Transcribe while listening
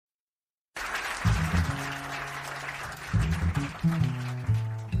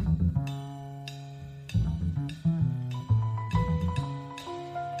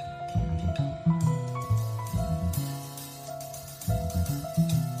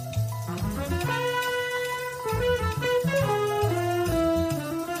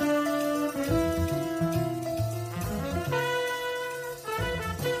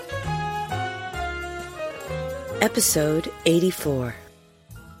Episode 84.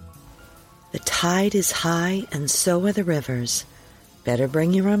 The tide is high and so are the rivers. Better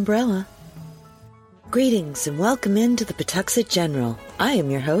bring your umbrella. Greetings and welcome into the Pawtuxet General. I am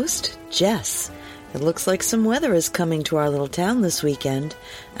your host, Jess. It looks like some weather is coming to our little town this weekend.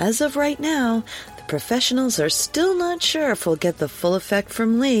 As of right now, the professionals are still not sure if we'll get the full effect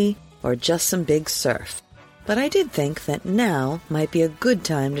from Lee or just some big surf. But I did think that now might be a good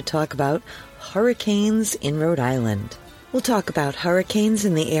time to talk about hurricanes in Rhode Island. We'll talk about hurricanes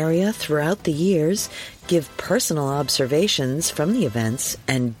in the area throughout the years, give personal observations from the events,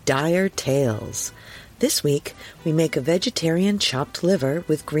 and dire tales. This week, we make a vegetarian chopped liver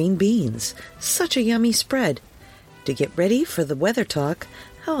with green beans. Such a yummy spread. To get ready for the weather talk,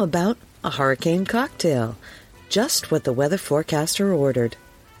 how about a hurricane cocktail? Just what the weather forecaster ordered.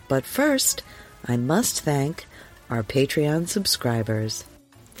 But first, I must thank our Patreon subscribers.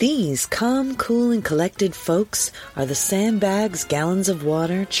 These calm, cool, and collected folks are the sandbags, gallons of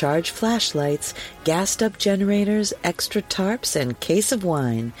water, charged flashlights, gassed-up generators, extra tarps, and case of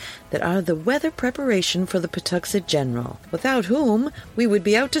wine that are the weather preparation for the Pawtuxet General, without whom we would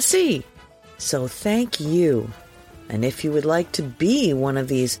be out to sea. So thank you. And if you would like to be one of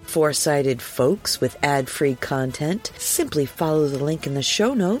these foresighted folks with ad-free content, simply follow the link in the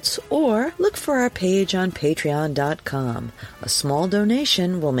show notes or look for our page on patreon.com. A small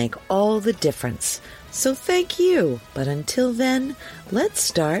donation will make all the difference. So thank you. But until then, let's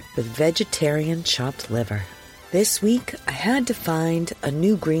start with vegetarian chopped liver. This week, I had to find a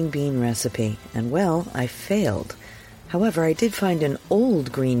new green bean recipe, and well, I failed. However, I did find an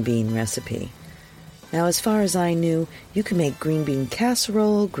old green bean recipe. Now, as far as I knew, you can make green bean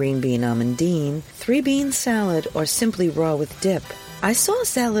casserole, green bean amandine, 3-bean salad, or simply raw with dip. I saw a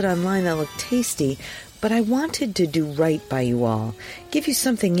salad online that looked tasty, but I wanted to do right by you all, give you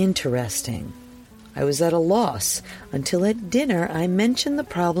something interesting. I was at a loss until at dinner I mentioned the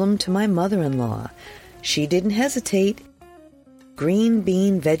problem to my mother-in-law. She didn't hesitate. Green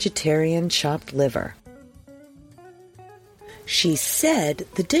bean vegetarian chopped liver. She said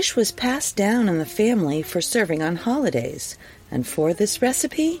the dish was passed down in the family for serving on holidays, and for this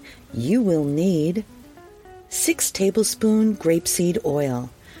recipe, you will need 6 tablespoons grapeseed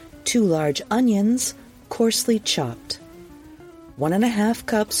oil, 2 large onions, coarsely chopped, 1½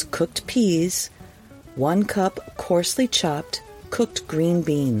 cups cooked peas, 1 cup coarsely chopped cooked green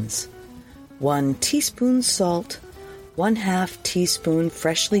beans, 1 teaspoon salt, 1/2 teaspoon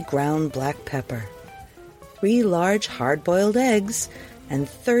freshly ground black pepper, 3 large hard-boiled eggs, and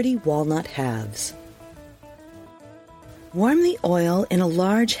 30 walnut halves. Warm the oil in a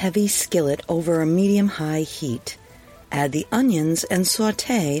large, heavy skillet over a medium-high heat. Add the onions and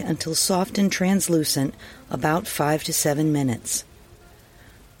sauté until soft and translucent, about 5 to 7 minutes.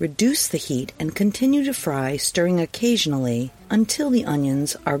 Reduce the heat and continue to fry, stirring occasionally until the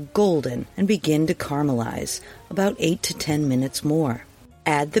onions are golden and begin to caramelize, about 8 to 10 minutes more.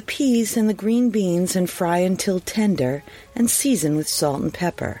 Add the peas and the green beans and fry until tender and season with salt and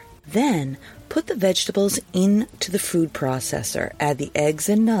pepper. Then, put the vegetables into the food processor, add the eggs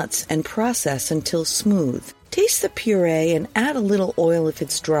and nuts, and process until smooth. Taste the puree and add a little oil if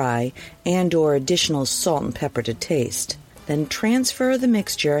it's dry and/or additional salt and pepper to taste. Then transfer the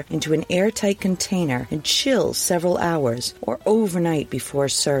mixture into an airtight container and chill several hours or overnight before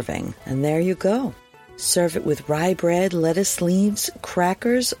serving. And there you go. Serve it with rye bread, lettuce leaves,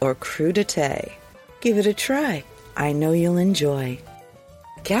 crackers, or crudité. Give it a try. I know you'll enjoy.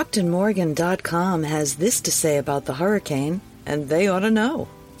 CaptainMorgan.com has this to say about the hurricane, and they ought to know.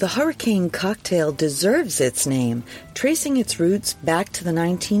 The hurricane cocktail deserves its name, tracing its roots back to the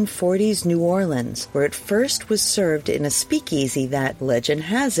 1940s New Orleans, where it first was served in a speakeasy that, legend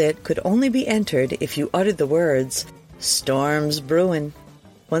has it, could only be entered if you uttered the words, "Storm's brewin'."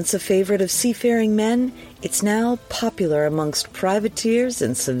 Once a favorite of seafaring men, it's now popular amongst privateers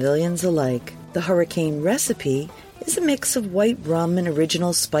and civilians alike. The hurricane recipe is a mix of white rum and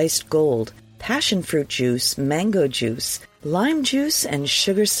original spiced gold, passion fruit juice, mango juice, lime juice, and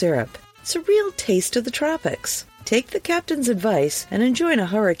sugar syrup. It's a real taste of the tropics. Take the captain's advice and enjoy a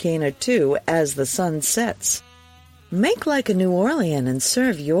hurricane or two as the sun sets. Make like a New Orleans and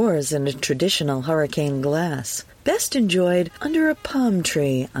serve yours in a traditional hurricane glass, best enjoyed under a palm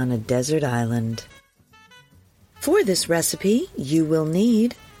tree on a desert island. For this recipe, you will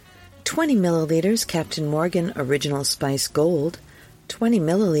need 20 milliliters Captain Morgan Original Spice Gold, 20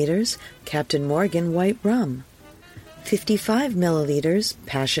 milliliters Captain Morgan White Rum, 55 milliliters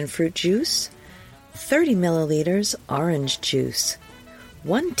passion fruit juice, 30 milliliters orange juice,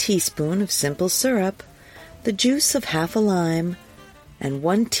 1 teaspoon of simple syrup, the juice of half a lime, and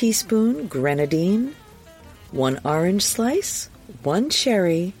 1 teaspoon grenadine, 1 orange slice, 1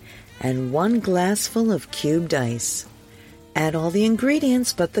 cherry, and 1 glassful of cubed ice. Add all the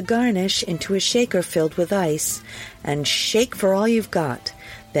ingredients but the garnish into a shaker filled with ice and shake for all you've got.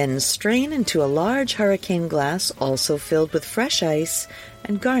 Then strain into a large hurricane glass also filled with fresh ice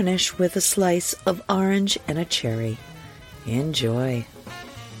and garnish with a slice of orange and a cherry. Enjoy.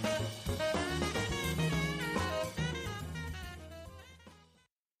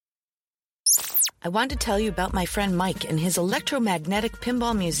 I want to tell you about my friend Mike and his electromagnetic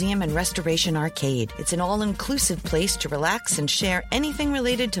pinball museum and restoration arcade. It's an all-inclusive place to relax and share anything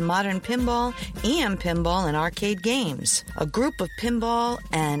related to modern pinball and arcade games. A group of pinball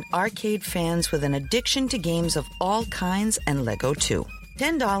and arcade fans with an addiction to games of all kinds and Lego too.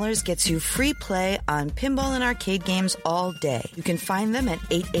 $10 gets you free play on pinball and arcade games all day. You can find them at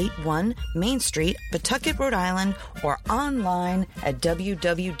 881 Main Street, Pawtuxet, Rhode Island, or online at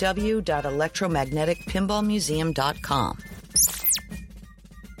www.electromagneticpinballmuseum.com.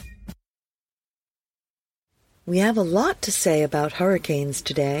 We have a lot to say about hurricanes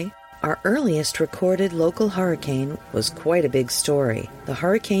today. Our earliest recorded local hurricane was quite a big story. The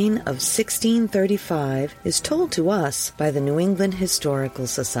hurricane of 1635 is told to us by the New England Historical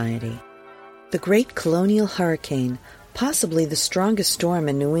Society. The Great Colonial Hurricane, possibly the strongest storm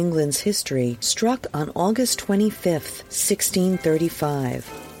in New England's history, struck on August 25,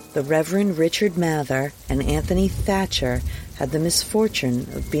 1635. The Reverend Richard Mather and Anthony Thatcher had the misfortune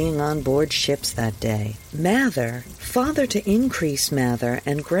of being on board ships that day. Mather, father to Increase Mather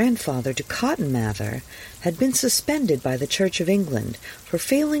and grandfather to Cotton Mather, had been suspended by the Church of England for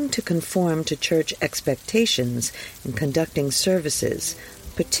failing to conform to church expectations in conducting services,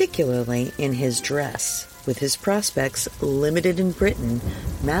 particularly in his dress. With his prospects limited in Britain,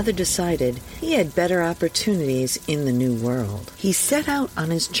 Mather decided he had better opportunities in the New World. He set out on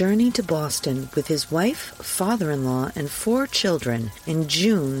his journey to Boston with his wife, father-in-law, and 4 children in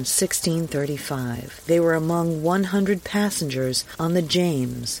June 1635. They were among 100 passengers on the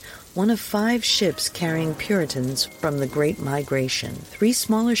James, one of 5 ships carrying Puritans from the Great Migration. 3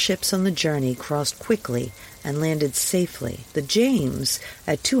 smaller ships on the journey crossed quickly and landed safely. The James,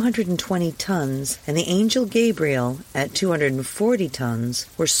 at 220 tons, and the Angel Gabriel, at 240 tons,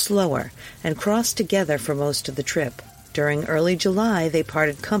 were slower and crossed together for most of the trip. During early July, they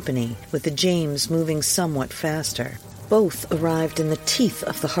parted company, with the James moving somewhat faster. Both arrived in the teeth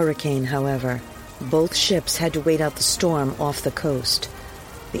of the hurricane, however. Both ships had to wait out the storm off the coast.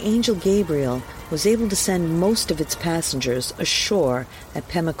 The Angel Gabriel was able to send most of its passengers ashore at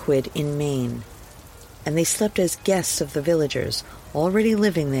Pemaquid in Maine, and they slept as guests of the villagers already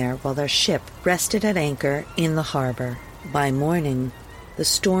living there while their ship rested at anchor in the harbor. By morning, the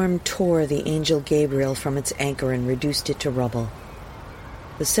storm tore the Angel Gabriel from its anchor and reduced it to rubble.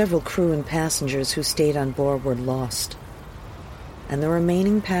 The several crew and passengers who stayed on board were lost, and the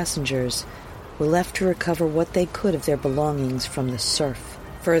remaining passengers were left to recover what they could of their belongings from the surf.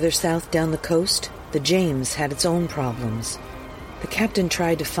 Further south down the coast, the James had its own problems. The captain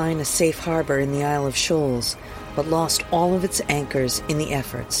tried to find a safe harbor in the Isle of Shoals, but lost all of its anchors in the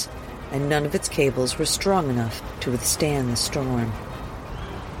efforts, and none of its cables were strong enough to withstand the storm.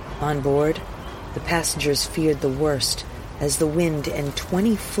 On board, the passengers feared the worst as the wind and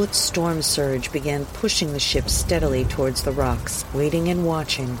 20-foot storm surge began pushing the ship steadily towards the rocks, waiting and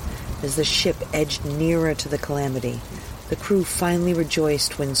watching as the ship edged nearer to the calamity. The crew finally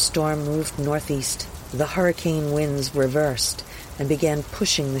rejoiced when storm moved northeast. The hurricane winds reversed and began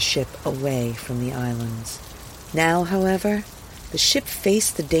pushing the ship away from the islands. Now, however, the ship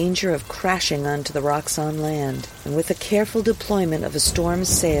faced the danger of crashing onto the rocks on land, and with a careful deployment of a storm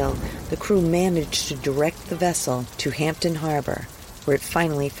sail, the crew managed to direct the vessel to Hampton Harbor, where it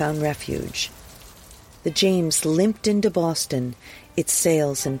finally found refuge. The James limped into Boston, its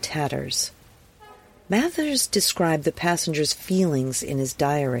sails in tatters. Mathers described the passengers' feelings in his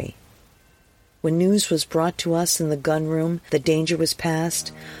diary. When news was brought to us in the gunroom that danger was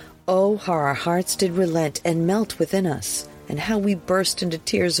past, oh, how our hearts did relent and melt within us, and how we burst into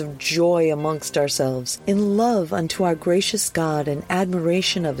tears of joy amongst ourselves, in love unto our gracious God and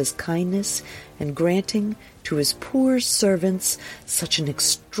admiration of his kindness, and granting to his poor servants such an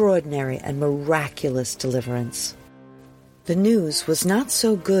extraordinary and miraculous deliverance. The news was not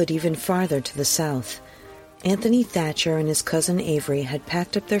so good even farther to the south. Anthony Thatcher and his cousin Avery had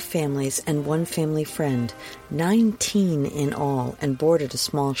packed up their families and one family friend, 19 in all, and boarded a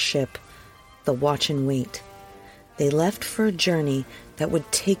small ship, the Watch and Wait. They left for a journey that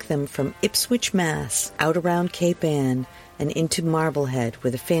would take them from Ipswich, Mass., out around Cape Ann, and into Marblehead,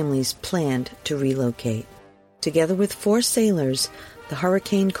 where the families planned to relocate. Together with 4 sailors, The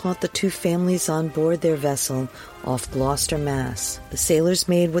hurricane caught the two families on board their vessel off Gloucester, Mass. The sailors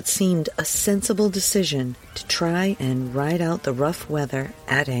made what seemed a sensible decision to try and ride out the rough weather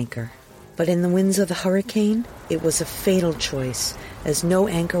at anchor. But in the winds of the hurricane, it was a fatal choice, as no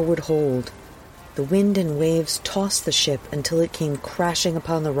anchor would hold. The wind and waves tossed the ship until it came crashing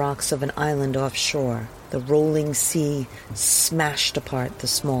upon the rocks of an island offshore. The rolling sea smashed apart the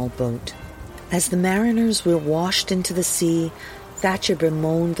small boat. As the mariners were washed into the sea, Thatcher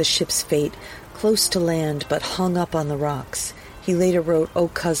bemoaned the ship's fate, close to land but hung up on the rocks. He later wrote, "O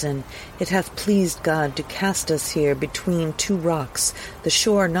cousin, it hath pleased God to cast us here between two rocks, the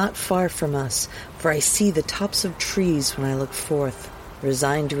shore not far from us, for I see the tops of trees when I look forth."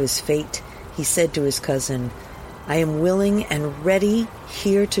 Resigned to his fate, he said to his cousin, "I am willing and ready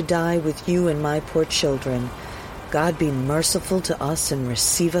here to die with you and my poor children. God be merciful to us and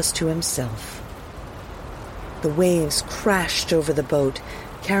receive us to himself." The waves crashed over the boat,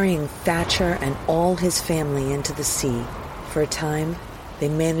 carrying Thatcher and all his family into the sea. For a time, they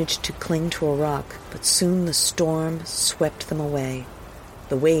managed to cling to a rock, but soon the storm swept them away.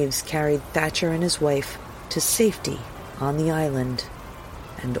 The waves carried Thatcher and his wife to safety on the island,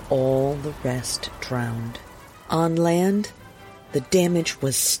 and all the rest drowned. On land, the damage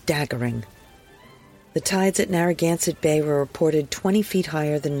was staggering. The tides at Narragansett Bay were reported 20 feet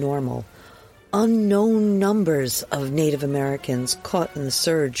higher than normal. Unknown numbers of Native Americans caught in the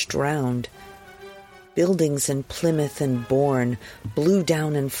surge drowned. Buildings in Plymouth and Bourne blew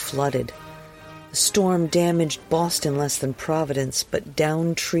down and flooded. The storm damaged Boston less than Providence, but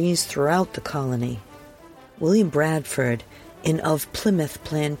downed trees throughout the colony. William Bradford, in Of Plymouth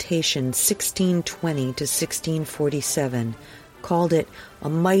Plantation 1620 to 1647, called it a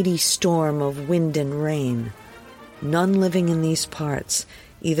mighty storm of wind and rain. None living in these parts,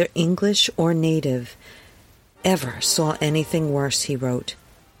 either English or native, ever saw anything worse, he wrote.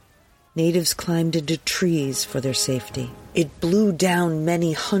 Natives climbed into trees for their safety. It blew down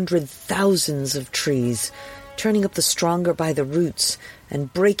many hundred thousands of trees, turning up the stronger by the roots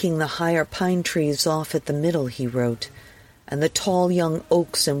and breaking the higher pine trees off at the middle, he wrote. And the tall young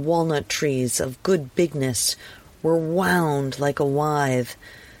oaks and walnut trees of good bigness were wound like a withe,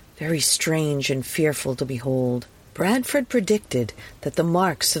 very strange and fearful to behold. Bradford predicted that the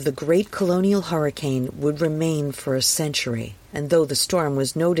marks of the great colonial hurricane would remain for a century, and though the storm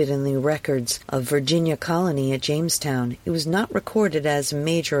was noted in the records of Virginia colony at Jamestown, it was not recorded as a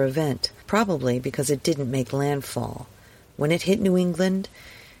major event, probably because it didn't make landfall. When it hit New England,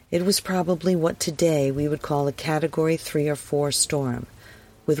 it was probably what today we would call a Category 3 or 4 storm,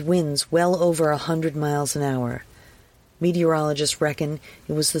 with winds well over 100 miles an hour. Meteorologists reckon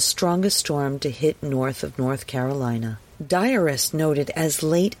it was the strongest storm to hit north of North Carolina. Diarists noted as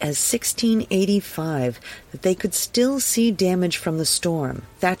late as 1685 that they could still see damage from the storm.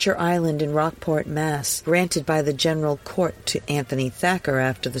 Thatcher Island in Rockport, Mass., granted by the General Court to Anthony Thacker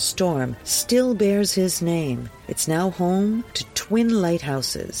after the storm, still bears his name. It's now home to twin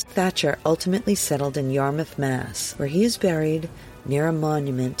lighthouses. Thatcher ultimately settled in Yarmouth, Mass., where he is buried near a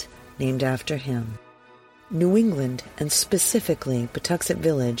monument named after him. New England, and specifically Pawtuxet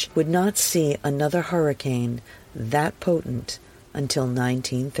Village, would not see another hurricane that potent until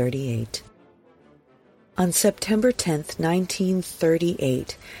 1938. On September 10,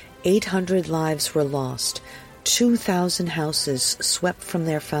 1938, 800 lives were lost, 2,000 houses swept from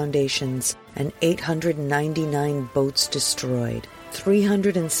their foundations, and 899 boats destroyed.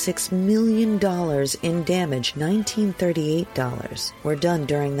 $306 million in damage, $1938, were done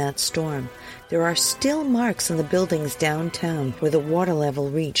during that storm. There are still marks in the buildings downtown where the water level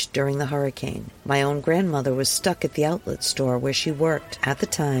reached during the hurricane. My own grandmother was stuck at the outlet store where she worked at the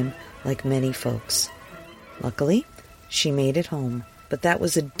time, like many folks. Luckily, she made it home, but that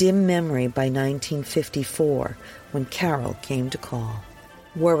was a dim memory by 1954 when Carol came to call.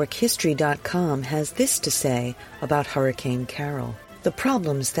 WarwickHistory.com has this to say about Hurricane Carol. The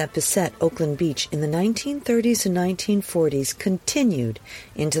problems that beset Oakland Beach in the 1930s and 1940s continued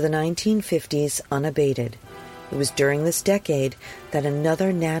into the 1950s unabated. It was during this decade that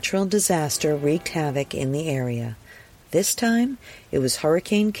another natural disaster wreaked havoc in the area. This time, it was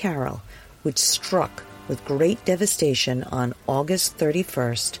Hurricane Carol, which struck with great devastation on August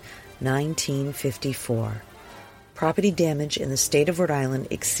 31st, 1954. Property damage in the state of Rhode Island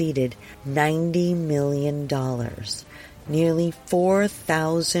exceeded $90 million. Nearly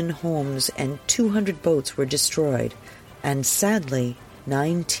 4,000 homes and 200 boats were destroyed, and sadly,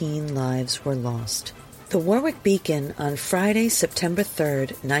 19 lives were lost. The Warwick Beacon on Friday, September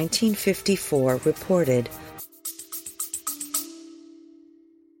 3rd, 1954, reported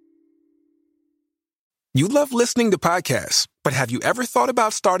You love listening to podcasts, but have you ever thought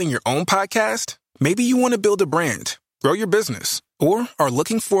about starting your own podcast? Maybe you want to build a brand, grow your business, or are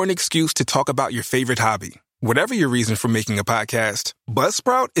looking for an excuse to talk about your favorite hobby. Whatever your reason for making a podcast,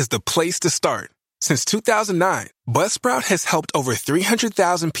 Buzzsprout is the place to start. Since 2009, Buzzsprout has helped over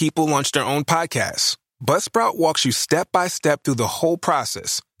 300,000 people launch their own podcasts. Buzzsprout walks you step by step through the whole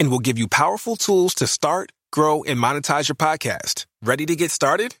process and will give you powerful tools to start, grow, and monetize your podcast. Ready to get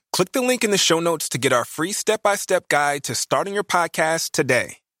started? Click the link in the show notes to get our free step-by-step guide to starting your podcast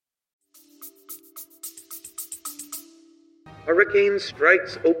today. Hurricane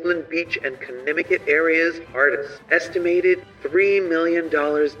strikes Oakland Beach and Connecticut areas hardest. Estimated $3 million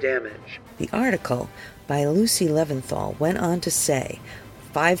damage. The article by Lucy Leventhal went on to say,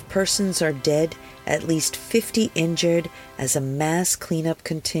 5 persons are dead, at least 50 injured as a mass cleanup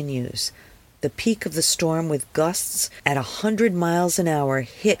continues. The peak of the storm with gusts at 100 miles an hour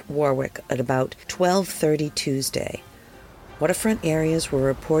hit Warwick at about 12:30 Tuesday. Waterfront areas were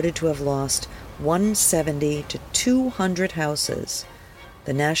reported to have lost 170 to 200 houses.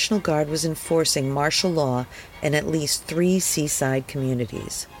 The National Guard was enforcing martial law in at least 3 seaside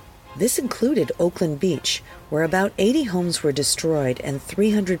communities. This included Oakland Beach, where about 80 homes were destroyed and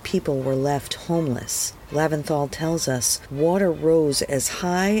 300 people were left homeless. Leventhal tells us water rose as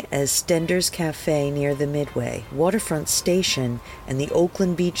high as Stender's Cafe near the Midway, Waterfront Station, and the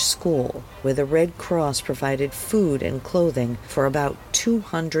Oakland Beach School, where the Red Cross provided food and clothing for about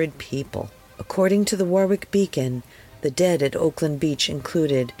 200 people. According to the Warwick Beacon, the dead at Oakland Beach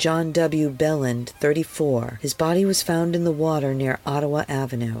included John W. Belland, 34. His body was found in the water near Ottawa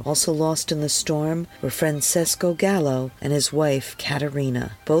Avenue. Also lost in the storm were Francesco Gallo and his wife,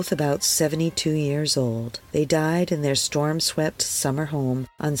 Caterina, both about 72 years old. They died in their storm-swept summer home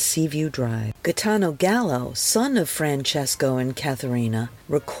on Seaview Drive. Gaetano Gallo, son of Francesco and Caterina,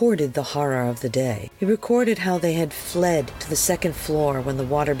 recorded the horror of the day. He recorded how they had fled to the second floor when the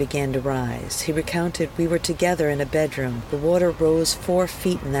water began to rise. He recounted, "We were together in a bedroom. The water rose 4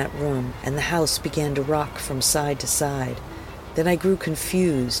 feet in that room, and the house began to rock from side to side. Then I grew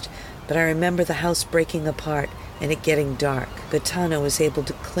confused, but I remember the house breaking apart and it getting dark. Gaetano was able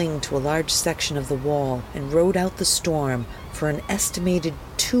to cling to a large section of the wall and rode out the storm for an estimated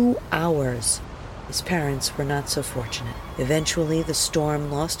 2 hours. His parents were not so fortunate. Eventually, the storm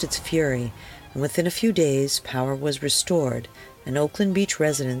lost its fury, and within a few days, power was restored, and Oakland Beach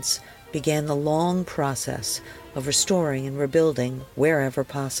residents began the long process of restoring and rebuilding wherever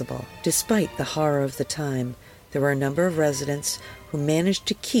possible. Despite the horror of the time, there were a number of residents who managed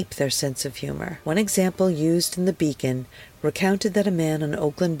to keep their sense of humor. One example used in the Beacon recounted that a man on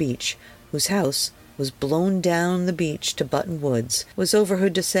Oakland Beach, whose house was blown down the beach to Button Woods, was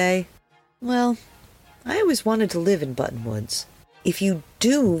overheard to say, "Well, I always wanted to live in Button Woods." If you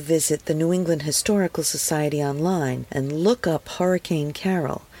do visit the New England Historical Society online and look up Hurricane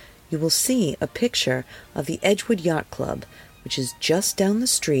Carol, you will see a picture of the Edgewood Yacht Club, which is just down the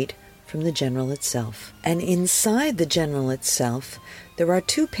street from the General itself. And inside the General itself, there are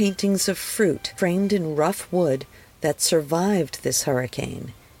 2 paintings of fruit framed in rough wood that survived this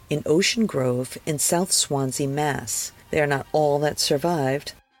hurricane in Ocean Grove in South Swansea, Mass. They are not all that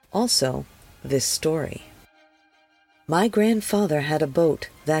survived. Also, this story. My grandfather had a boat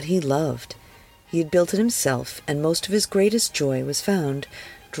that he loved. He had built it himself, and most of his greatest joy was found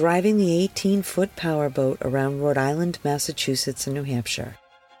driving the 18-foot powerboat around Rhode Island, Massachusetts, and New Hampshire.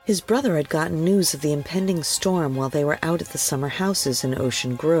 His brother had gotten news of the impending storm while they were out at the summer houses in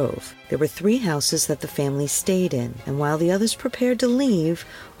Ocean Grove. There were 3 houses that the family stayed in, and while the others prepared to leave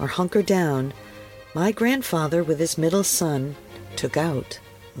or hunker down, my grandfather, with his middle son, took out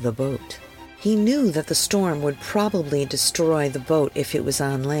the boat. He knew that the storm would probably destroy the boat if it was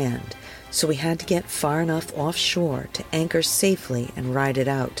on land, so we had to get far enough offshore to anchor safely and ride it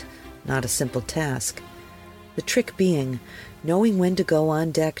out. Not a simple task. The trick being knowing when to go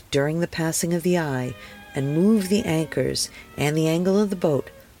on deck during the passing of the eye and move the anchors and the angle of the boat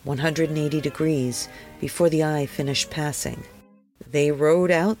 180 degrees before the eye finished passing. They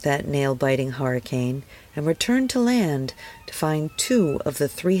rode out that nail-biting hurricane and returned to land to find 2 of the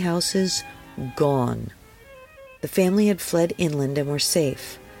 3 houses gone. The family had fled inland and were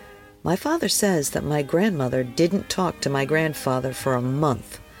safe. My father says that my grandmother didn't talk to my grandfather for a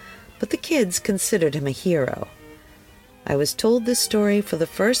month, but the kids considered him a hero. I was told this story for the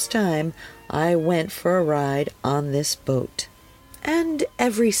first time I went for a ride on this boat, and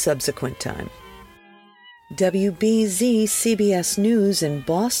every subsequent time. WBZ CBS News in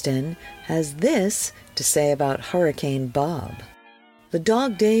Boston has this to say about Hurricane Bob. The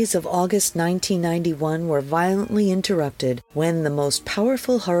dog days of August 1991 were violently interrupted when the most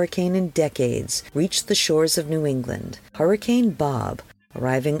powerful hurricane in decades reached the shores of New England. Hurricane Bob,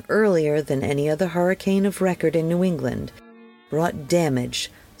 arriving earlier than any other hurricane of record in New England, brought damage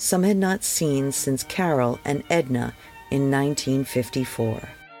some had not seen since Carol and Edna in 1954.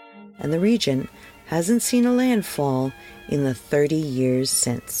 And the region hasn't seen a landfall in the 30 years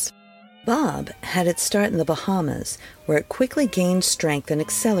since. Bob had its start in the Bahamas, where it quickly gained strength and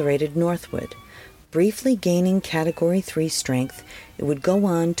accelerated northward. Briefly gaining Category 3 strength, it would go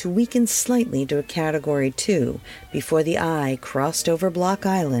on to weaken slightly to a Category 2 before the eye crossed over Block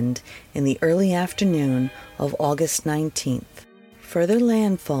Island in the early afternoon of August 19th. Further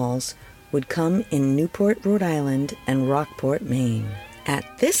landfalls would come in Newport, Rhode Island, and Rockport, Maine.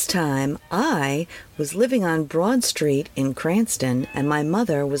 At this time, I was living on Broad Street in Cranston, and my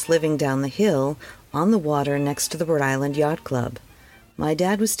mother was living down the hill on the water next to the Rhode Island Yacht Club. My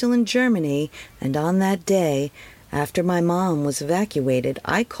dad was still in Germany, and on that day, after my mom was evacuated,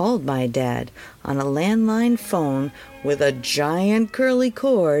 I called my dad on a landline phone with a giant curly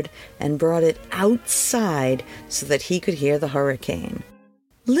cord and brought it outside so that he could hear the hurricane.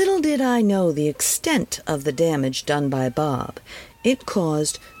 Little did I know the extent of the damage done by Bob. It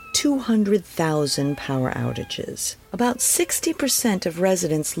caused 200,000 power outages. About 60% of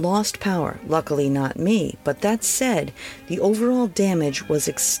residents lost power, luckily not me, but that said, the overall damage was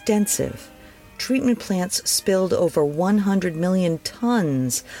extensive. Treatment plants spilled over 100 million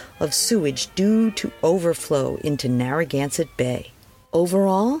tons of sewage due to overflow into Narragansett Bay.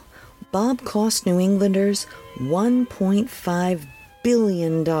 Overall, Bob cost New Englanders $1.5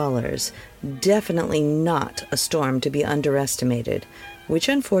 billion. Definitely not a storm to be underestimated, which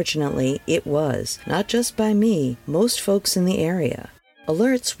unfortunately it was, not just by me, most folks in the area.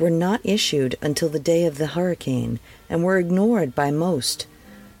 Alerts were not issued until the day of the hurricane and were ignored by most.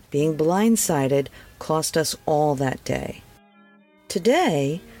 Being blindsided cost us all that day.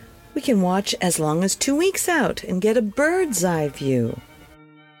 Today, we can watch as long as 2 weeks out and get a bird's eye view.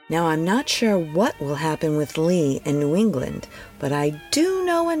 Now, I'm not sure what will happen with Lee in New England, but I do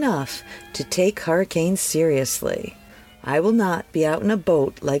know enough to take hurricanes seriously. I will not be out in a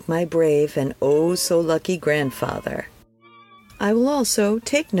boat like my brave and oh-so-lucky grandfather. I will also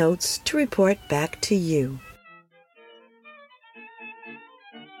take notes to report back to you.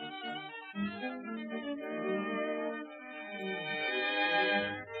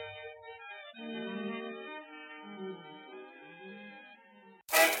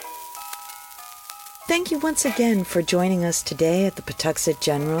 Thank you once again for joining us today at the Pawtuxet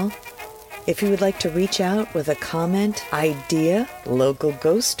General. If you would like to reach out with a comment, idea, local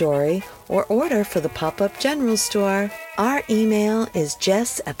ghost story, or order for the pop-up general store, our email is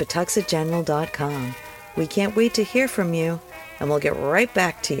jess@pawtuxetgeneral.com. We can't wait to hear from you, and we'll get right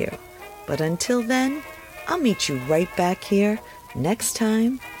back to you. But until then, I'll meet you right back here next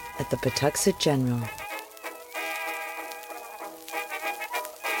time at the Pawtuxet General.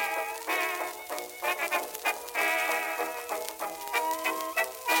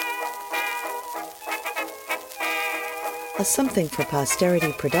 A Something for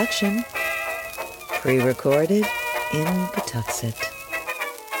Posterity production, pre-recorded in Pawtuxet.